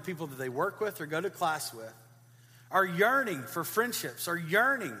apart from the people that they work with or go to class with, are yearning for friendships, are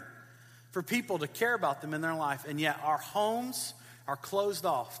yearning for people to care about them in their life. And yet our homes are closed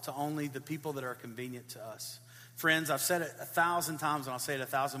off to only the people that are convenient to us. Friends, I've said it 1,000 times and I'll say it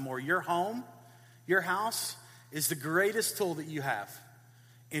 1,000 more. Your home, your house is the greatest tool that you have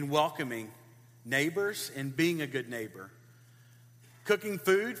in welcoming neighbors and being a good neighbor. Cooking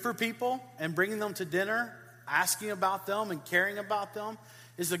food for people and bringing them to dinner, asking about them and caring about them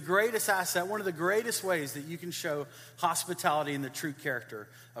is the greatest asset, one of the greatest ways that you can show hospitality in the true character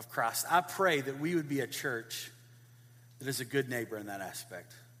of Christ. I pray that we would be a church that is a good neighbor in that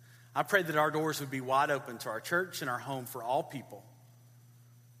aspect. I pray that our doors would be wide open to our church and our home for all people,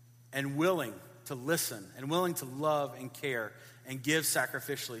 and willing to listen and willing to love and care and give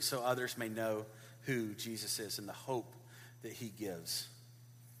sacrificially so others may know who Jesus is and the hope that he gives.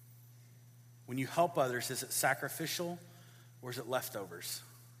 When you help others, is it sacrificial or is it leftovers?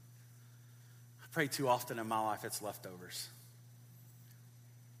 I pray too often in my life it's leftovers.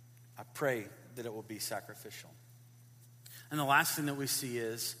 I pray that it will be sacrificial. And the last thing that we see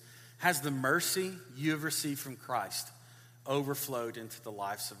is, has the mercy you have received from Christ overflowed into the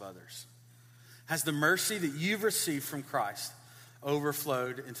lives of others? Has the mercy that you've received from Christ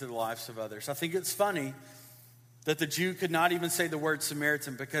overflowed into the lives of others? I think it's funny that the Jew could not even say the word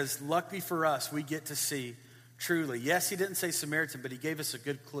Samaritan, because lucky for us, we get to see truly. Yes, he didn't say Samaritan, but he gave us a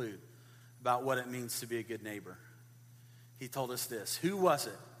good clue about what it means to be a good neighbor. He told us this. Who was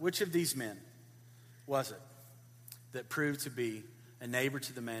it? Which of these men was it that proved to be a neighbor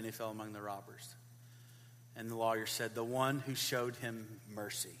to the man who fell among the robbers? And the lawyer said, the one who showed him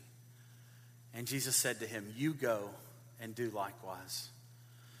mercy. And Jesus said to him, you go and do likewise.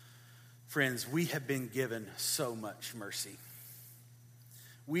 Friends, we have been given so much mercy.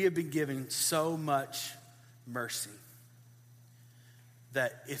 We have been given so much mercy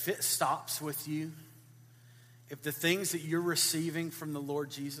that if it stops with you, if the things that you're receiving from the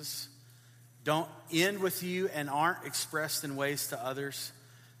Lord Jesus don't end with you and aren't expressed in ways to others,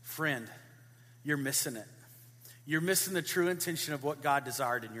 friend, you're missing it. You're missing the true intention of what God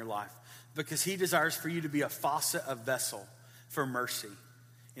desired in your life, because he desires for you to be a faucet, a vessel for mercy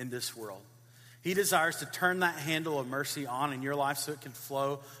in this world. He desires to turn that handle of mercy on in your life so it can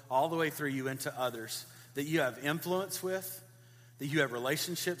flow all the way through you into others that you have influence with, that you have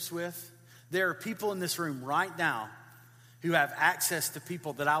relationships with. There are people in this room right now who have access to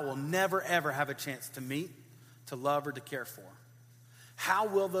people that I will never, ever have a chance to meet, to love, or to care for. How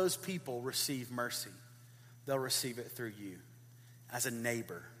will those people receive mercy? They'll receive it through you as a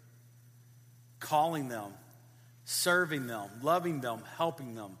neighbor, calling them, serving them, loving them,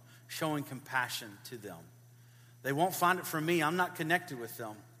 helping them, showing compassion to them. They won't find it from me. I'm not connected with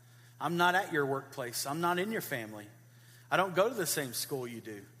them. I'm not at your workplace. I'm not in your family. I don't go to the same school you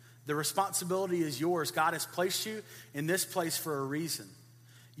do. The responsibility is yours. God has placed you in this place for a reason.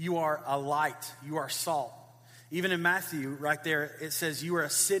 You are a light. You are salt. Even in Matthew, right there, it says you are a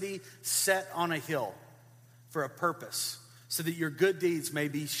city set on a hill for a purpose, so that your good deeds may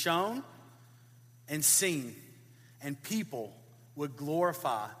be shown and seen, and people would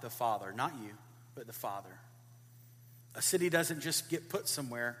glorify the Father. Not you, but the Father. A city doesn't just get put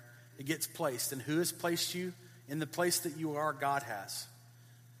somewhere. It gets placed. And who has placed you in the place that you are? God has.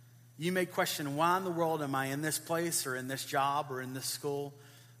 You may question, why in the world am I in this place or in this job or in this school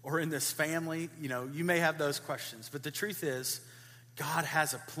or in this family? You know, you may have those questions. But the truth is, God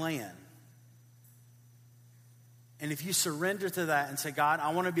has a plan. And if you surrender to that and say, God,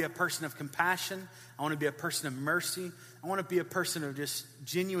 I want to be a person of compassion. I want to be a person of mercy. I want to be a person of just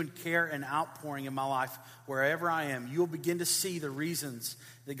genuine care and outpouring in my life wherever I am. You'll begin to see the reasons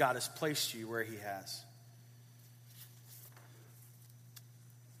that God has placed you where he has.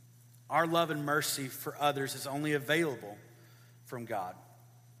 Our love and mercy for others is only available from God.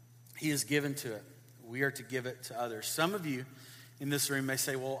 He has given to it. We are to give it to others. Some of you in this room may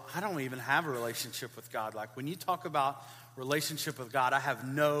say, well, I don't even have a relationship with God. Like when you talk about relationship with God, I have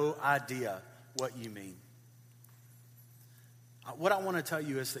no idea what you mean. What I want to tell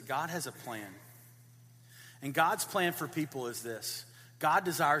you is that God has a plan. And God's plan for people is this. God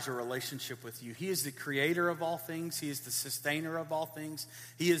desires a relationship with you. He is the creator of all things. He is the sustainer of all things.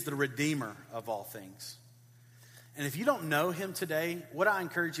 He is the redeemer of all things. And if you don't know him today, what I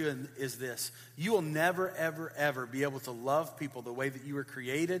encourage you in is this. You will never, ever, ever be able to love people the way that you were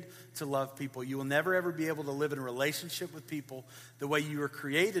created to love people. You will never, ever be able to live in a relationship with people the way you were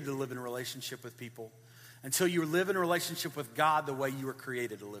created to live in a relationship with people until you live in a relationship with God the way you were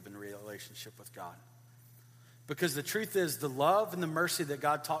created to live in a relationship with God. Because the truth is, the love and the mercy that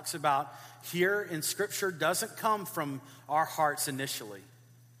God talks about here in Scripture doesn't come from our hearts initially.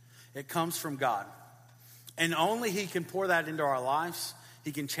 It comes from God. And only he can pour that into our lives.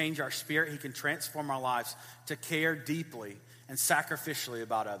 He can change our spirit. He can transform our lives to care deeply and sacrificially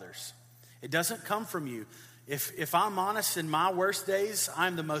about others. It doesn't come from you. If I'm honest, in my worst days,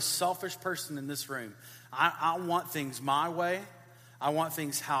 I'm the most selfish person in this room. I want things my way. I want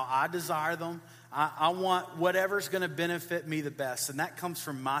things how I desire them. I want whatever's going to benefit me the best. And that comes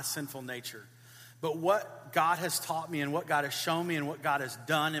from my sinful nature. But what God has taught me and what God has shown me and what God has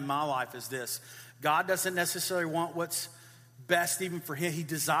done in my life is this. God doesn't necessarily want what's best even for him. He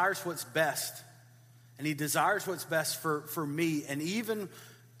desires what's best. And he desires what's best for me. And even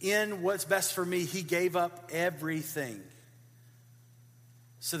in what's best for me, he gave up everything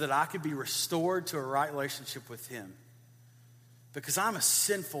so that I could be restored to a right relationship with him. Because I'm a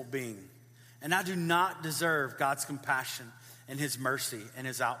sinful being. And I do not deserve God's compassion and his mercy and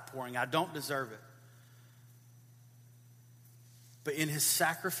his outpouring. I don't deserve it. But in his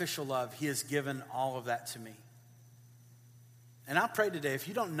sacrificial love, he has given all of that to me. And I pray today, if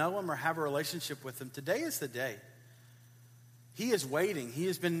you don't know him or have a relationship with him, today is the day. He is waiting. He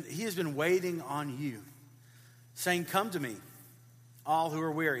has been waiting on you, saying, come to me, all who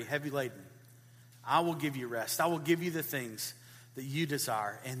are weary, heavy laden. I will give you rest. I will give you the things that you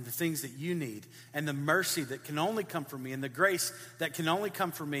desire and the things that you need and the mercy that can only come from me and the grace that can only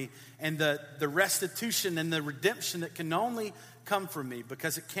come from me and the restitution and the redemption that can only come from me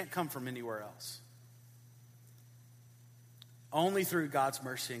because it can't come from anywhere else. Only through God's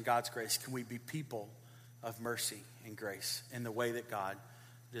mercy and God's grace can we be people of mercy and grace in the way that God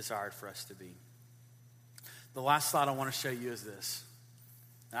desired for us to be. The last thought I want to show you is this.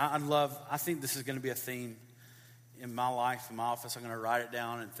 I think this is going to be a theme in my life, in my office. I'm going to write it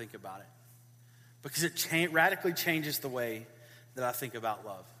down and think about it. Because it radically changes the way that I think about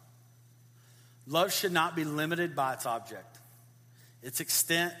love. Love should not be limited by its object. Its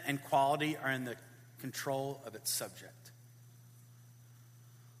extent and quality are in the control of its subject.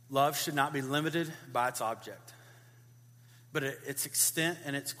 Love should not be limited by its object. But its extent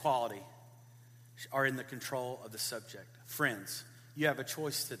and its quality are in the control of the subject. Friends, you have a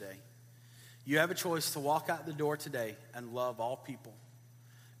choice today. You have a choice to walk out the door today and love all people.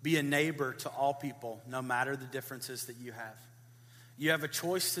 Be a neighbor to all people, no matter the differences that you have. You have a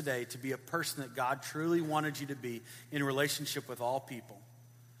choice today to be a person that God truly wanted you to be in relationship with all people.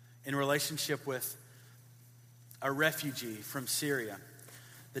 In relationship with a refugee from Syria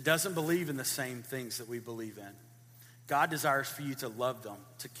that doesn't believe in the same things that we believe in. God desires for you to love them,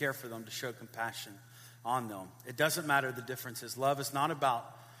 to care for them, to show compassion on them. It doesn't matter the differences. Love is not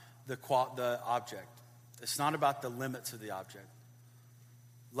about the object. It's not about the limits of the object.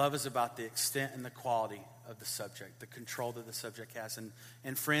 Love is about the extent and the quality of the subject, the control that the subject has.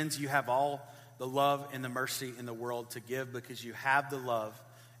 And friends, you have all the love and the mercy in the world to give because you have the love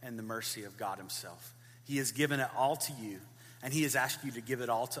and the mercy of God himself. He has given it all to you, and he has asked you to give it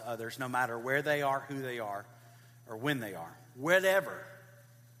all to others, no matter where they are, who they are, or when they are. Whatever.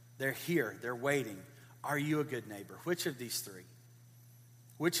 They're here. They're waiting. Are you a good neighbor? Which of these three?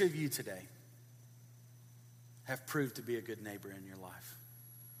 Which of you today have proved to be a good neighbor in your life?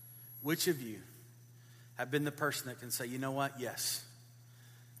 Which of you have been the person that can say, you know what? Yes,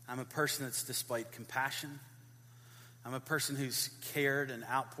 I'm a person that's displayed compassion. I'm a person who's cared and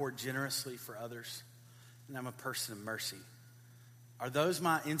outpoured generously for others. And I'm a person of mercy. Are those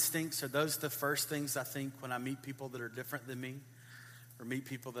my instincts? Are those the first things I think when I meet people that are different than me or meet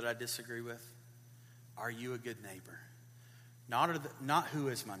people that I disagree with? Are you a good neighbor? Not who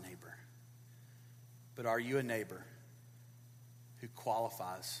is my neighbor, but are you a neighbor who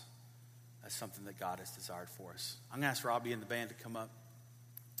qualifies as something that God has desired for us? I'm going to ask Robbie and the band to come up.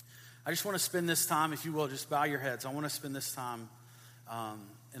 I just want to spend this time, if you will, just bow your heads. I want to spend this time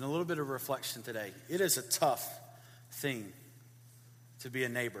in a little bit of reflection today. It is a tough thing to be a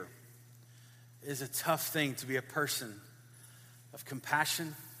neighbor. It is a tough thing to be a person of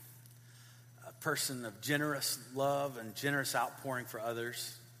compassion, a person of generous love and generous outpouring for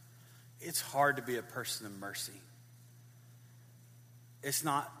others. It's hard to be a person of mercy. It's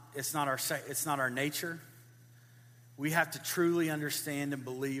not our nature. we have to truly understand and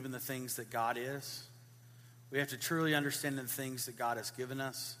believe in the things that God is. We have to truly understand the things that God has given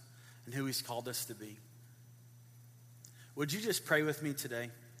us and who he's called us to be. Would you just pray with me today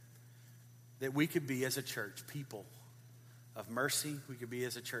that we could be, as a church, people of mercy? We could be,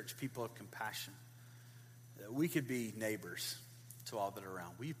 as a church, people of compassion. That we could be neighbors to all that are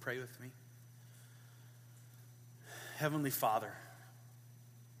around. Will you pray with me? Heavenly Father,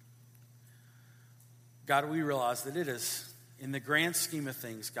 God, we realize that it is, in the grand scheme of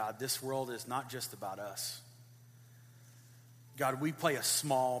things, God, this world is not just about us. God, we play a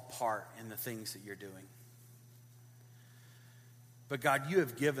small part in the things that you're doing. But God, you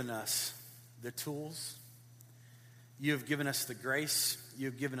have given us the tools. You have given us the grace. You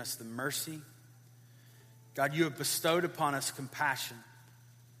have given us the mercy. God, you have bestowed upon us compassion.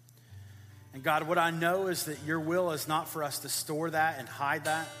 And God, what I know is that your will is not for us to store that and hide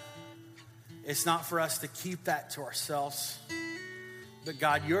that. It's not for us to keep that to ourselves. But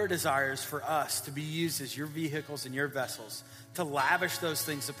God, your desire is for us to be used as your vehicles and your vessels to lavish those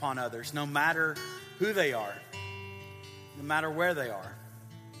things upon others, no matter who they are, no matter where they are,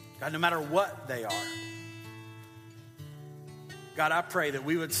 God, no matter what they are. God, I pray that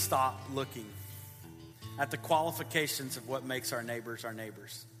we would stop looking at the qualifications of what makes our neighbors our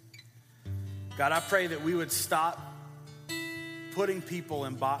neighbors. God, I pray that we would stop putting people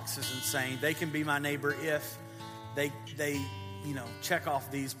in boxes and saying they can be my neighbor if they check off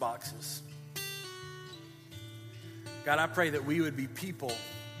these boxes. God, I pray that we would be people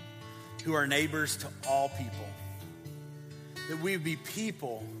who are neighbors to all people. That we would be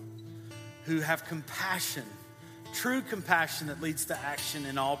people who have compassion, true compassion that leads to action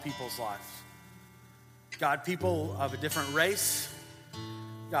in all people's lives. God, people of a different race,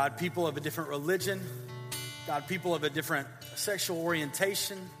 God, people of a different religion, God, people of a different sexual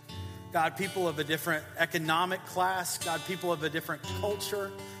orientation, God, people of a different economic class, God, people of a different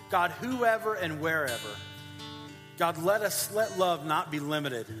culture, God, whoever and wherever. God, let love not be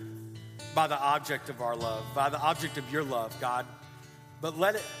limited by the object of our love, by the object of your love, God, but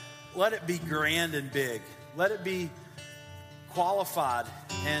let it be grand and big. Let it be qualified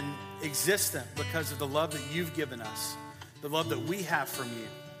and existent because of the love that you've given us, the love that we have from you.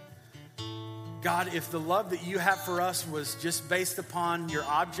 God, if the love that you have for us was just based upon your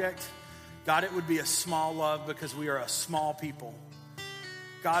object, God, it would be a small love because we are a small people.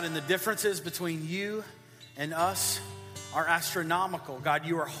 God, and the differences between you and us are astronomical. God,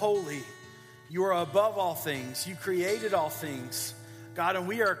 you are holy. You are above all things. You created all things. God, and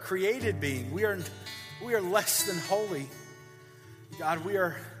we are a created being. We are less than holy. God, we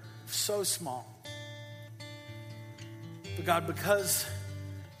are so small. But God, because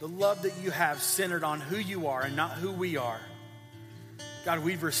the love that you have centered on who you are and not who we are, God,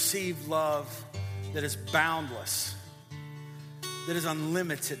 we've received love that is boundless, that is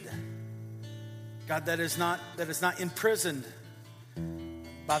unlimited. God, that is not imprisoned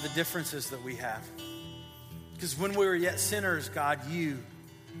by the differences that we have. Because when we were yet sinners, God, you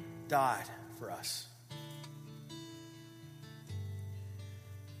died for us.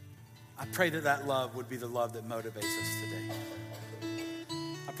 I pray that love would be the love that motivates us today.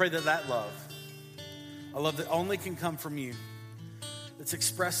 I pray that love, a love that only can come from you, that's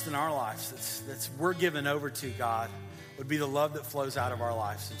expressed in our lives, that's we're given over to, God, would be the love that flows out of our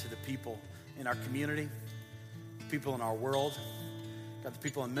lives into the people in our community, the people in our world, God, the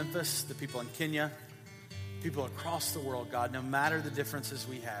people in Memphis, the people in Kenya, people across the world, God, no matter the differences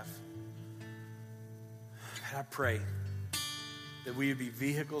we have. God, I pray that we would be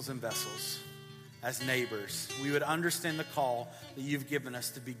vehicles and vessels as neighbors. We would understand the call that you've given us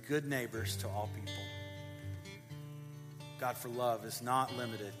to be good neighbors to all people. God, for love is not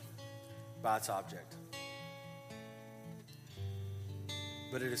limited by its object,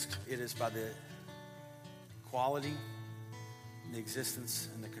 but it is by the quality and the existence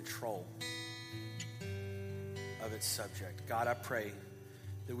and the control of its subject. God, I pray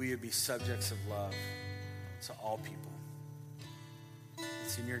that we would be subjects of love to all people.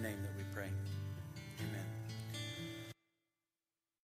 It's in your name that we pray. Amen.